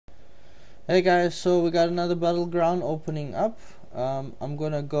Hey guys, so we got another Battleground opening up. I'm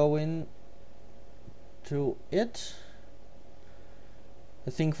gonna go in to it. I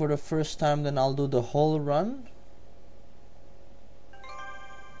think for the first time, then I'll do the whole run.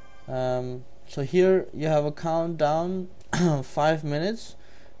 So here you have a countdown 5 minutes,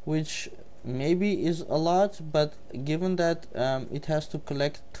 which maybe is a lot, but given that it has to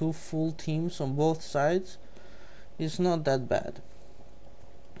collect 2 full teams on both sides, it's not that bad.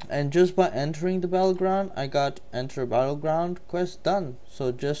 And just by entering the Battleground, I got enter Battleground quest done.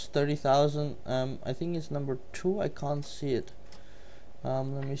 So just 30,000. I think it's number 2. I can't see it.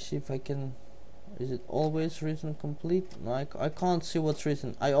 Let me see if I can. Is it always written complete? No, I can't see what's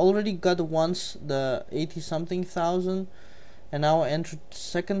written. I already got once the 80-something thousand, and now I entered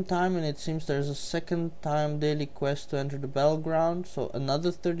second time, and it seems there's a second time daily quest to enter the Battleground. So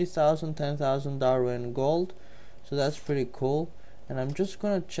another 30,000, 10,000 Darwin gold. So that's pretty cool. And I'm just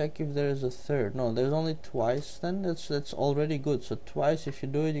gonna check if there is a third. No, there's only twice. Then that's already good. So twice, if you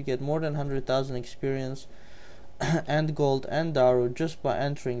do it, you get more than 100,000 experience and gold and Daru just by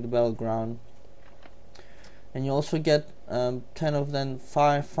entering the Battleground. And you also get 10 of them,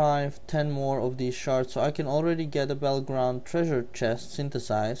 10 more of these shards. So I can already get a Battleground treasure chest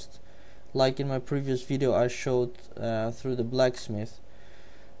synthesized, like in my previous video I showed through the blacksmith.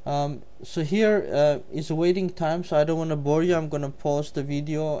 So here is a waiting time, so I don't want to bore you. I'm gonna pause the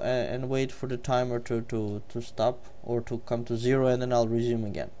video and wait for the timer to stop or to come to 0, and then I'll resume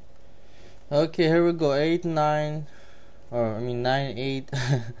again. Okay, here we go. 9, 8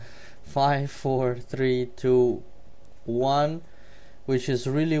 5 4 3 2 1, which is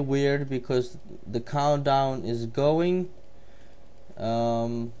really weird because the countdown is going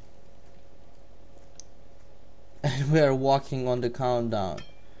and we are walking on the countdown.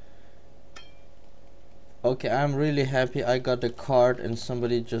 Okay, I'm really happy I got the card and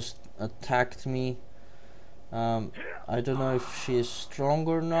somebody just attacked me. I don't know if she is strong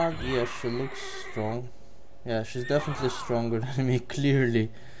or not. Yeah, she looks strong. Yeah, she's definitely stronger than me,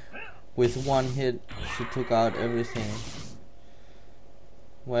 clearly. With one hit, she took out everything.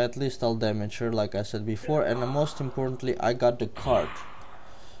 Well, at least I'll damage her, like I said before. And most importantly, I got the card.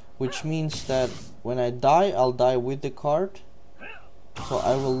 Which means that when I die, I'll die with the card. So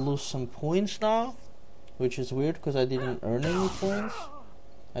I will lose some points now. Which is weird because I didn't earn any points,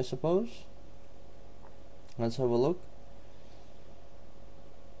 I suppose. Let's have a look.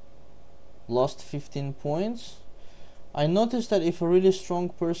 Lost 15 points. I noticed that if a really strong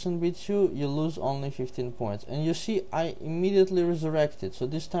person beats you, you lose only 15 points. And you see, I immediately resurrected. So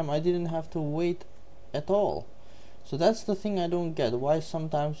this time I didn't have to wait at all. So that's the thing I don't get. Why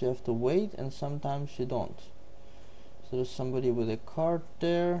sometimes you have to wait and sometimes you don't. So there's somebody with a card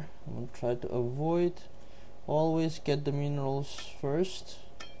there. I'm going to try to avoid. Always get the minerals first.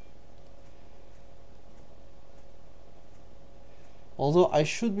 Although I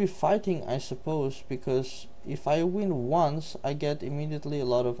should be fighting, I suppose, because if I win once, I get immediately a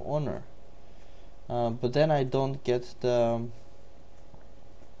lot of honor. But then I don't get the.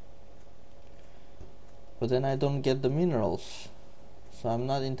 But then I don't get the minerals. So I'm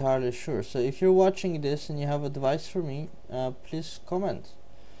not entirely sure. So if you're watching this and you have advice for me, please comment.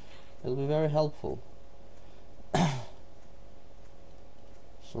 It'll be very helpful.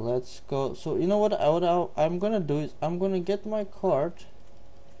 So let's go. So you know what I'm gonna do is I'm gonna get my card.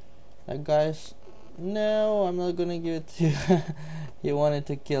 Guys, no, I'm not gonna give it to you. He wanted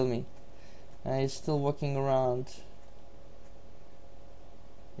to kill me. He's still walking around.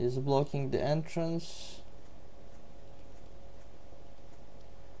 He's blocking the entrance.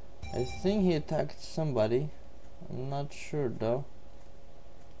 I think he attacked somebody. I'm not sure though.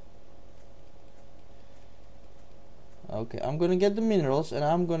 Okay, I'm gonna get the minerals and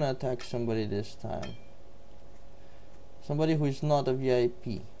I'm gonna attack somebody this time. Somebody who is not a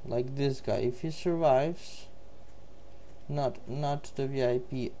VIP, like this guy. If he survives, not the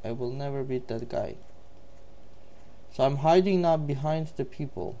VIP, I will never beat that guy. So I'm hiding now behind the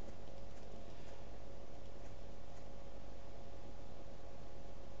people.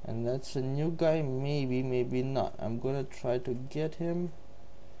 And that's a new guy, maybe, maybe not. I'm gonna try to get him.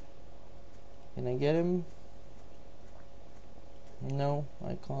 Can I get him? No,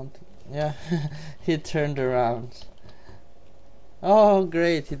 I can't. Yeah, he turned around. Oh,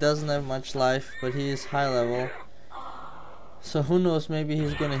 great, he doesn't have much life, but he is high level. So who knows, maybe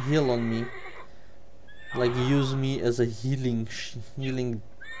he's gonna heal on me. Like use me as a healing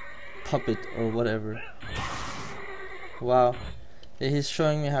puppet or whatever. Wow. Yeah, he's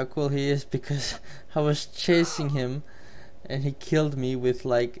showing me how cool he is because I was chasing him and he killed me with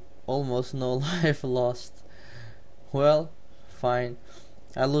like almost no life lost. Well, fine.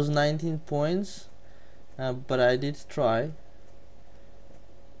 I lose 19 points, but I did try.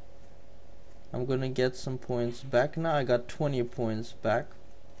 I'm gonna get some points back now. I got 20 points back.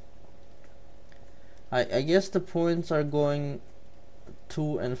 I guess the points are going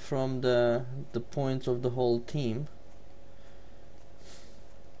to and from the points of the whole team.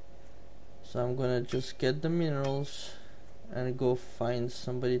 So I'm gonna just get the minerals and go find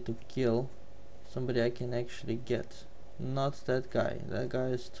somebody to kill, somebody I can actually get. Not that guy. That guy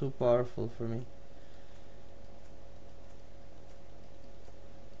is too powerful for me.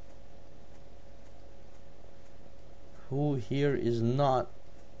 Who here is not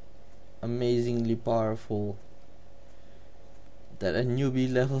amazingly powerful that a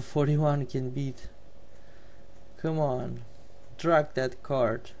newbie level 41 can beat? Come on, drag that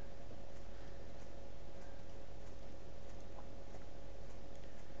card.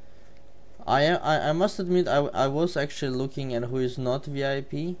 I must admit I was actually looking at who is not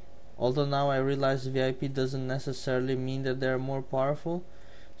VIP, although now I realize VIP doesn't necessarily mean that they're more powerful.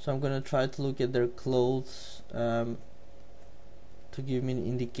 So I'm gonna try to look at their clothes to give me an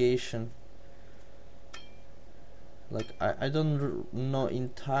indication. Like I don't know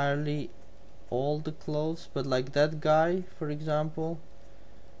entirely all the clothes, but like that guy, for example,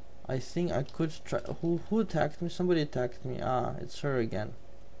 I think I could try. Who attacked me? Somebody attacked me. Ah, it's her again.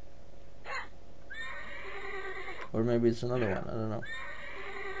 Or maybe it's another one, I don't know.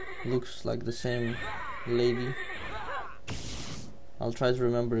 Looks like the same lady. I'll try to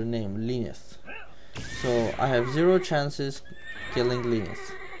remember the name. Lineth. So I have 0 chances killing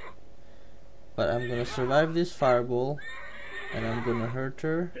Lineth. But I'm gonna survive this fireball, and I'm gonna hurt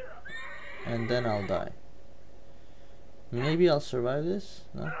her, and then I'll die. Maybe I'll survive this?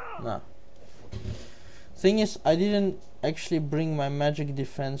 No? No. Thing is, I didn't actually bring my magic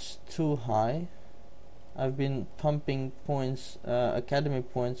defense too high. I've been pumping points, academy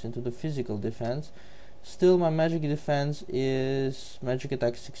points into the physical defense. Still, my magic defense is magic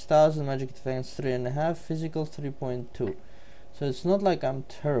attack 6000, magic defense 3.5, physical 3.2. So it's not like I'm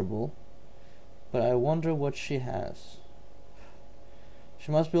terrible, but I wonder what she has. She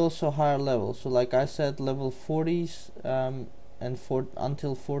must be also higher level. So like I said, level 40s and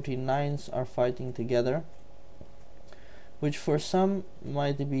until 49s are fighting together, which for some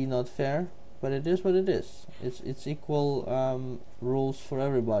might be not fair. But it is what it is. It's equal rules for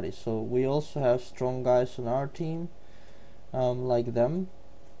everybody. So we also have strong guys on our team, like them.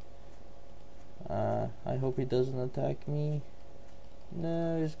 I hope he doesn't attack me.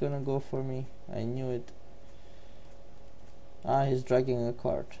 No, he's gonna go for me. I knew it. Ah, he's dragging a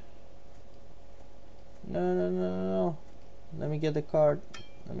cart. No, no, no, no, no. Let me get the cart.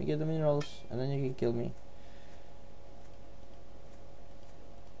 Let me get the minerals, and then you can kill me.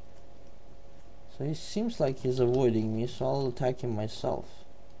 So he seems like he's avoiding me, so I'll attack him myself.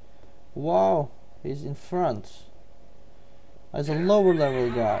 Wow, he's in front. As a lower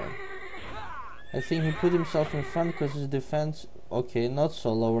level guy. I think he put himself in front because his defense... Okay, not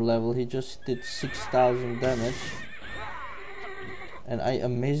so lower level, he just did 6000 damage. And I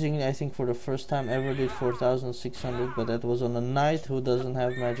amazingly, I think for the first time ever did 4600, but that was on a knight who doesn't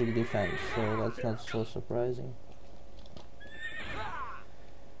have magic defense, so that's not so surprising.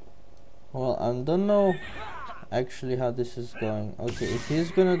 Well, I don't know actually how this is going. Okay, if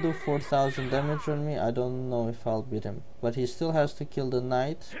he's gonna do 4000 damage on me, I don't know if I'll beat him. But he still has to kill the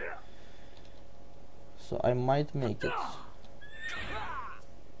knight, so I might make it.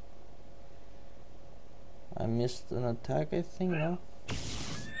 I missed an attack, I think, no?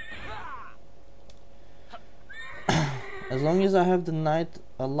 As long as I have the knight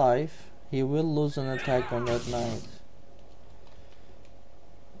alive, he will lose an attack on that knight.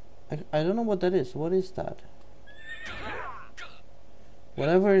 I don't know what that is. What is that?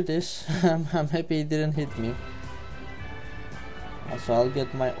 Whatever it is, I'm happy it didn't hit me. So I'll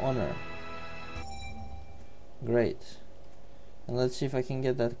get my honor. Great. And let's see if I can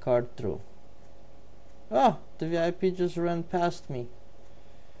get that card through. Oh, the VIP just ran past me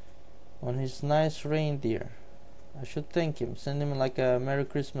on his nice reindeer. I should thank him. Send him like a Merry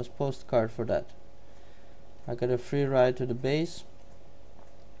Christmas postcard for that. I got a free ride to the base.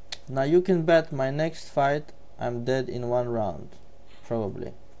 Now you can bet my next fight I'm dead in 1 round,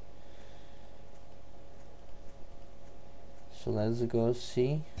 probably. So let's go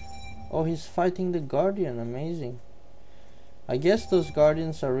see. Oh, he's fighting the guardian. Amazing. I guess those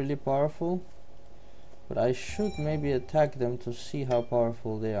guardians are really powerful, but I should maybe attack them to see how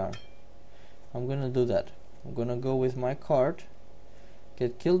powerful they are. I'm gonna do that. I'm gonna go with my card,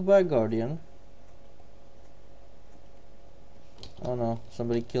 get killed by a guardian. Oh no,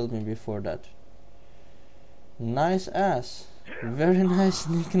 somebody killed me before that. Nice ass. Very nice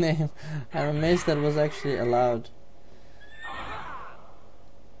nickname. I'm amazed that was actually allowed.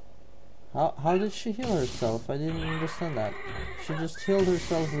 How did she heal herself? I didn't understand that. She just healed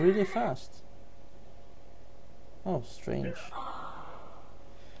herself really fast. Oh, strange.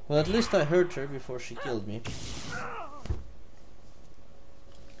 Well, at least I hurt her before she killed me.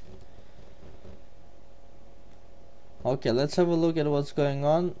 Okay, let's have a look at what's going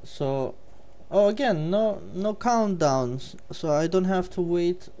on. So, oh, again, no countdowns, so I don't have to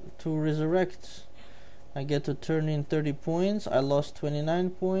wait to resurrect. I get to turn in 30 points. I lost 29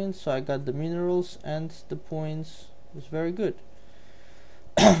 points, so I got the minerals and the points. It's very good.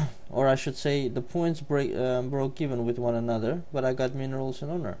 Or I should say, the points broke even with one another, but I got minerals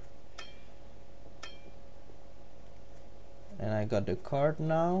and honor. And I got the card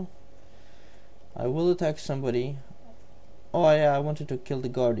now. I will attack somebody. Oh yeah, I wanted to kill the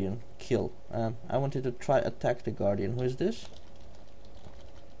guardian. I wanted to try attack the guardian. Who is this?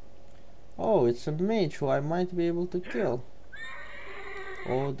 Oh, it's a mage who I might be able to kill.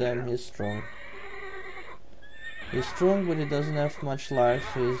 Oh damn, he's strong. He's strong, but he doesn't have much life,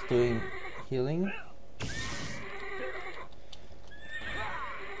 so he's doing healing.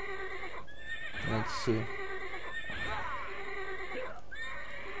 Let's see.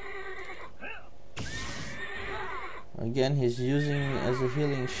 Again, he's using me as a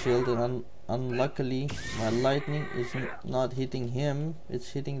healing shield, and unluckily my lightning is not hitting him,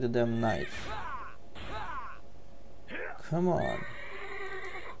 it's hitting the damn knights. Come on.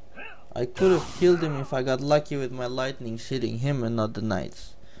 I could have killed him if I got lucky with my lightning hitting him and not the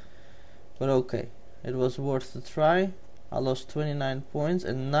knights. But okay, it was worth the try. I lost 29 points,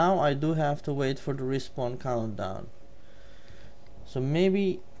 and now I do have to wait for the respawn countdown. So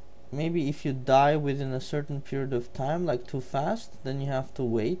maybe if you die within a certain period of time, like too fast, then you have to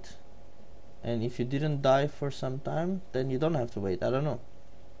wait. And if you didn't die for some time, then you don't have to wait. I don't know.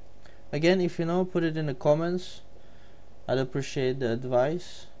 Again, if you know, put it in the comments. I'd appreciate the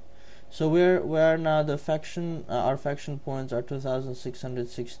advice. So we are now the faction. Our faction points are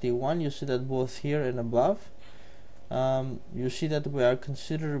 2,661. You see that both here and above. You see that we are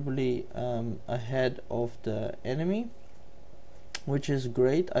considerably ahead of the enemy, which is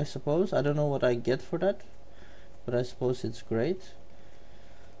great, I suppose. I don't know what I get for that, but I suppose it's great.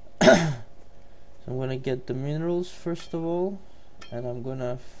 So I'm gonna get the minerals first of all, and I'm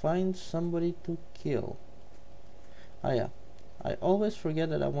gonna find somebody to kill. Ah yeah, I always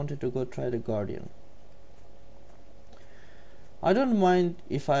forget that I wanted to go try the guardian. I don't mind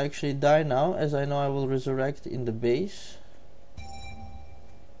if I actually die now, as I know I will resurrect in the base.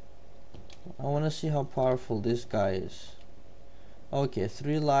 I want to see how powerful this guy is. Okay,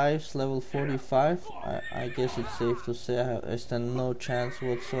 3 lives, level 45. I guess it's safe to say I stand no chance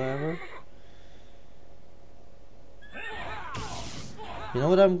whatsoever. You know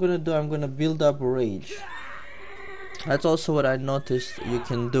what I'm gonna do? I'm gonna build up rage. That's also what I noticed you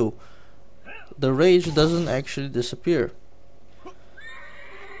can do. The rage doesn't actually disappear.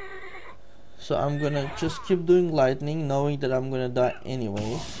 So I'm gonna just keep doing lightning, knowing that I'm gonna die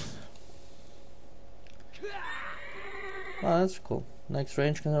anyways. Oh, that's cool. Next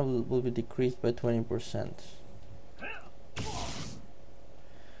range control will be decreased by 20%.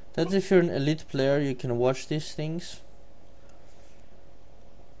 That's if you're an elite player, you can watch these things.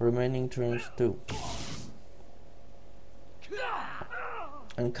 Remaining turns 2.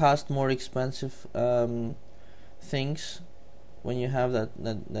 And cast more expensive things when you have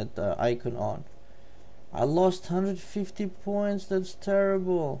that icon on. I lost 150 points. That's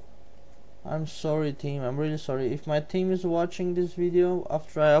terrible. I'm sorry, team. I'm really sorry. If my team is watching this video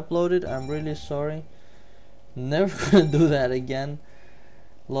after I upload it, I'm really sorry. Never gonna do that again.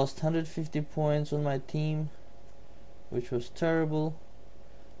 Lost 150 points on my team, which was terrible.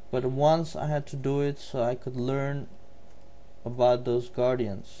 But once I had to do it so I could learn about those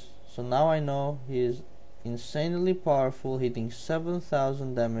guardians. So now I know he is insanely powerful, hitting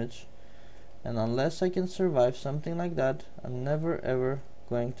 7,000 damage. And unless I can survive something like that, I'm never ever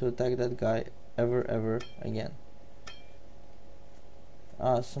going to attack that guy ever again.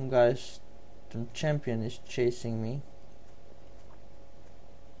 Some champion is chasing me.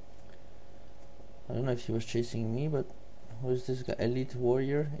 I don't know if he was chasing me, but who is this guy? Elite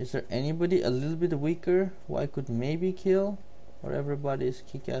warrior. Is there anybody a little bit weaker who I could maybe kill? Or everybody is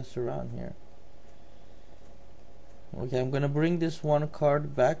kick-ass around here? Okay, I'm gonna bring this one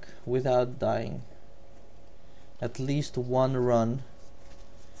card back without dying. At least one run.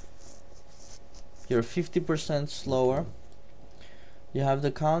 You're 50% slower. You have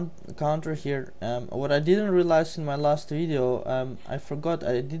the counter here. What I didn't realize in my last video, I forgot.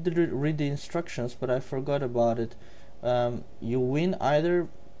 I did read the instructions, but I forgot about it. you win either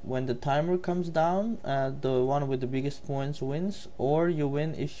when the timer comes down, the one with the biggest points wins, or you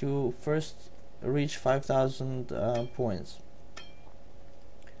win if you first reach 5,000 points.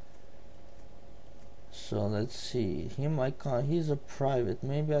 So let's see, him I can't, he's a private,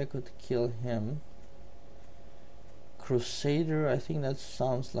 maybe I could kill him. Crusader, I think that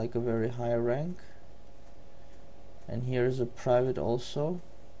sounds like a very high rank. And here's a private also.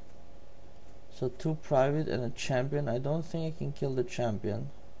 So 2 private and a champion. I don't think I can kill the champion.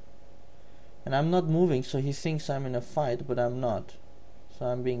 And I'm not moving, so he thinks I'm in a fight, but I'm not. So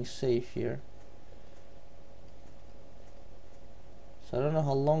I'm being safe here. So I don't know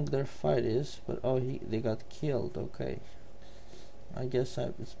how long their fight is, but oh, they got killed. Okay. I guess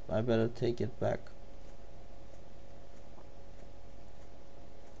I better take it back.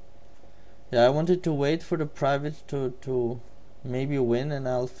 Yeah, I wanted to wait for the private to maybe win and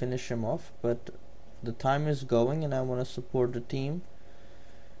I'll finish him off, but the time is going and I want to support the team,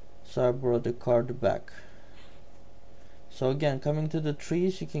 so I brought the card back. So again, coming to the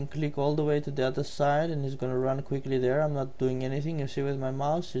trees, you can click all the way to the other side and he's gonna run quickly there. I'm not doing anything, you see with my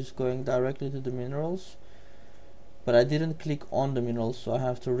mouse, he's going directly to the minerals, but I didn't click on the minerals, so I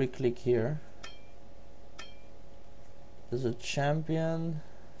have to re-click here. There's a champion,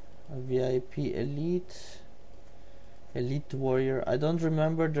 a VIP elite warrior. I don't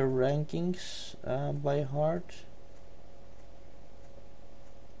remember the rankings by heart,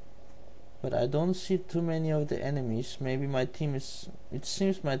 but I don't see too many of the enemies. Maybe my team is, it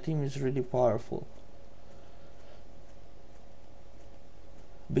seems my team is really powerful,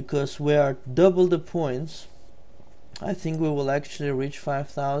 because we are double the points. I think we will actually reach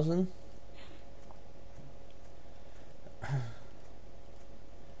 5,000.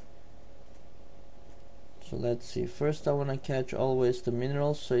 So let's see, first I want to catch always the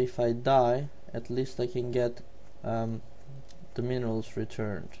minerals, so if I die at least I can get the minerals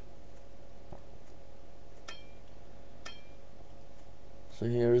returned. So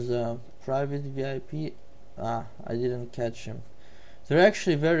here's a private VIP. I didn't catch him. They're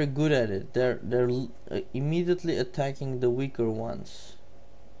actually very good at it. They're immediately attacking the weaker ones.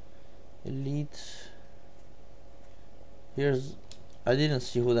 Elite. Here's, I didn't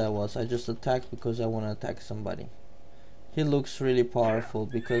see who that was. I just attacked because I want to attack somebody. He looks really powerful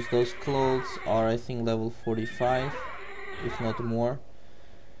because those clothes are, I think, level 45, if not more.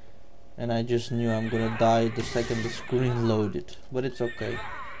 And I just knew I'm gonna die the second the screen loaded, but it's okay.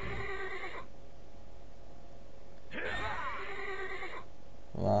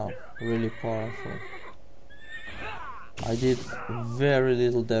 Wow, really powerful. I did very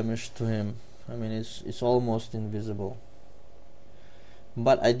little damage to him. I mean, it's almost invisible.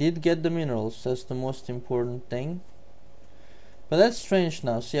 But I did get the minerals, that's the most important thing. But that's strange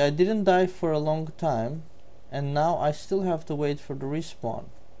now. See, I didn't die for a long time, and now I still have to wait for the respawn.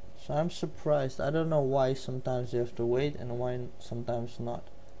 So I'm surprised. I don't know why sometimes you have to wait and why sometimes not.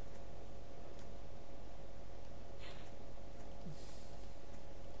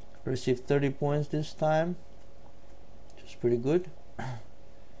 Received 30 points this time, which is pretty good.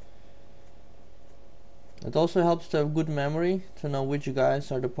 It also helps to have good memory, to know which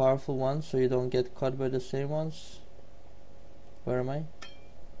guys are the powerful ones, so you don't get caught by the same ones. Where am I?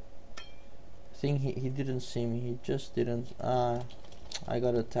 I think he didn't see me, he just didn't. I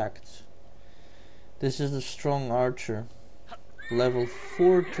got attacked. This is the strong archer, level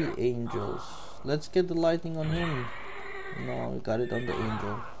 40 angels. Let's get the lightning on him. No, we got it on the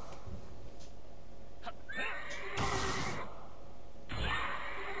angel.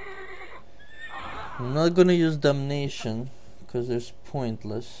 I'm not gonna use damnation because it's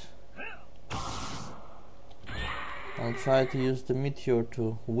pointless. I'll try to use the meteor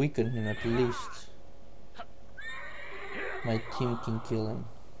to weaken him at least. My team can kill him.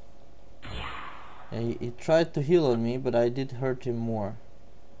 Yeah, he tried to heal on me, but I did hurt him more.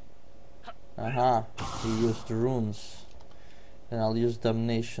 Aha, he used runes. And I'll use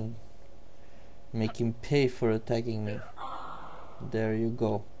damnation. Make him pay for attacking me. There you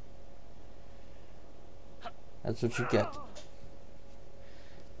go. That's what you get.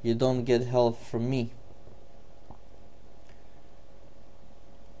 You don't get help from me.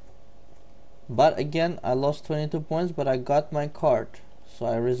 But again, I lost 22 points, but I got my card. So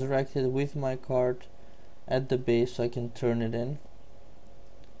I resurrected with my card at the base so I can turn it in.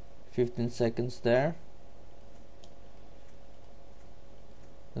 15 seconds there.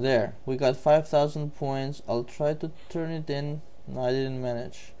 There, we got 5,000 points. I'll try to turn it in. No, I didn't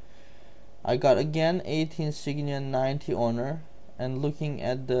manage. I got again 80 insignia and 90 honor. And looking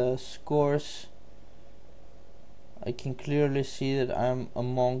at the scores, I can clearly see that I'm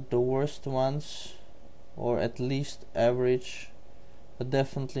among the worst ones. or at least average, but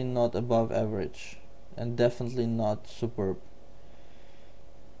definitely not above average, and definitely not superb.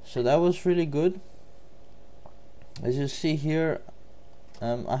 So that was really good. As you see here,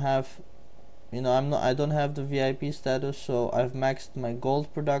 I have, I don't have the VIP status, so I've maxed my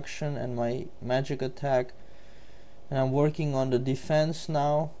gold production and my magic attack, and I'm working on the defense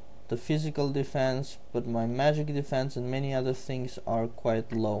now, the physical defense, but my magic defense and many other things are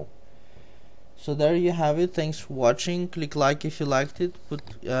quite low. So there you have it. Thanks for watching. Click like if you liked it. Put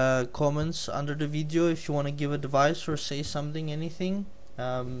comments under the video if you want to give advice or say something, anything.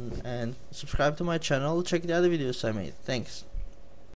 And subscribe to my channel. Check the other videos I made. Thanks.